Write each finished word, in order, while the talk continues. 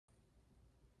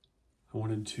I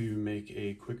wanted to make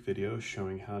a quick video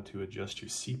showing how to adjust your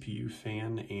CPU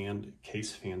fan and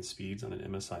case fan speeds on an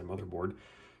MSI motherboard.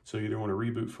 So you either want to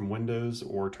reboot from Windows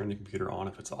or turn the computer on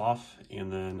if it's off.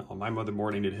 And then on my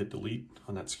motherboard, I need to hit delete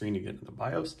on that screen to get into the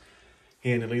BIOS.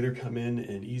 And it'll either come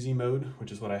in easy mode,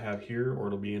 which is what I have here, or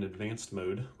it'll be in advanced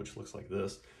mode, which looks like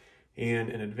this. And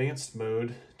in advanced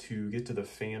mode, to get to the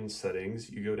fan settings,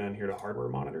 you go down here to hardware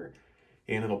monitor,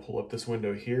 and it'll pull up this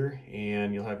window here,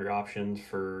 and you'll have your options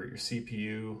for your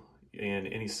CPU and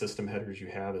any system headers you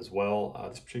have as well.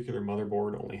 This particular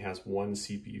motherboard only has one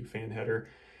CPU fan header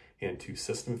and two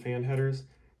system fan headers.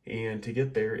 And to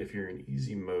get there, if you're in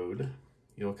easy mode,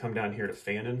 you'll come down here to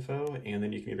fan info, and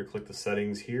then you can either click the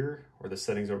settings here or the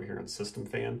settings over here on system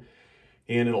fan,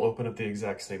 and it'll open up the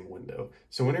exact same window.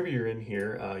 So whenever you're in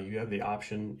here, you have the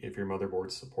option, if your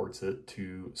motherboard supports it,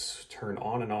 to turn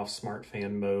on and off smart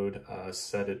fan mode,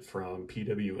 set it from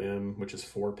PWM, which is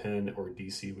 4-pin, or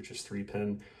DC, which is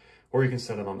 3-pin, or you can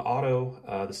set it on auto.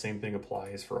 The same thing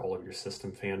applies for all of your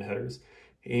system fan headers.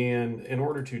 And in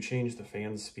order to change the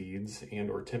fan speeds and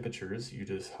or temperatures, you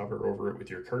just hover over it with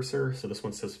your cursor. So this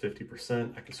one says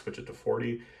 50%, I can switch it to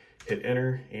 40, hit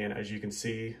enter, and as you can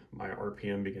see, my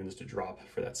RPM begins to drop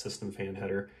for that system fan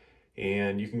header.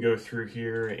 And you can go through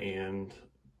here and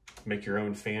make your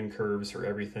own fan curves for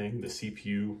everything. The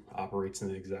CPU operates in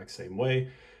the exact same way.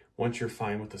 Once you're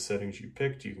fine with the settings you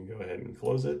picked, you can go ahead and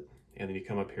close it. And then you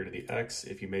come up here to the X.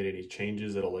 If you made any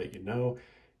changes, it'll let you know.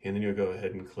 And then you'll go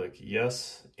ahead and click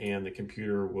yes, and the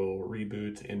computer will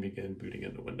reboot and begin booting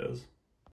into Windows.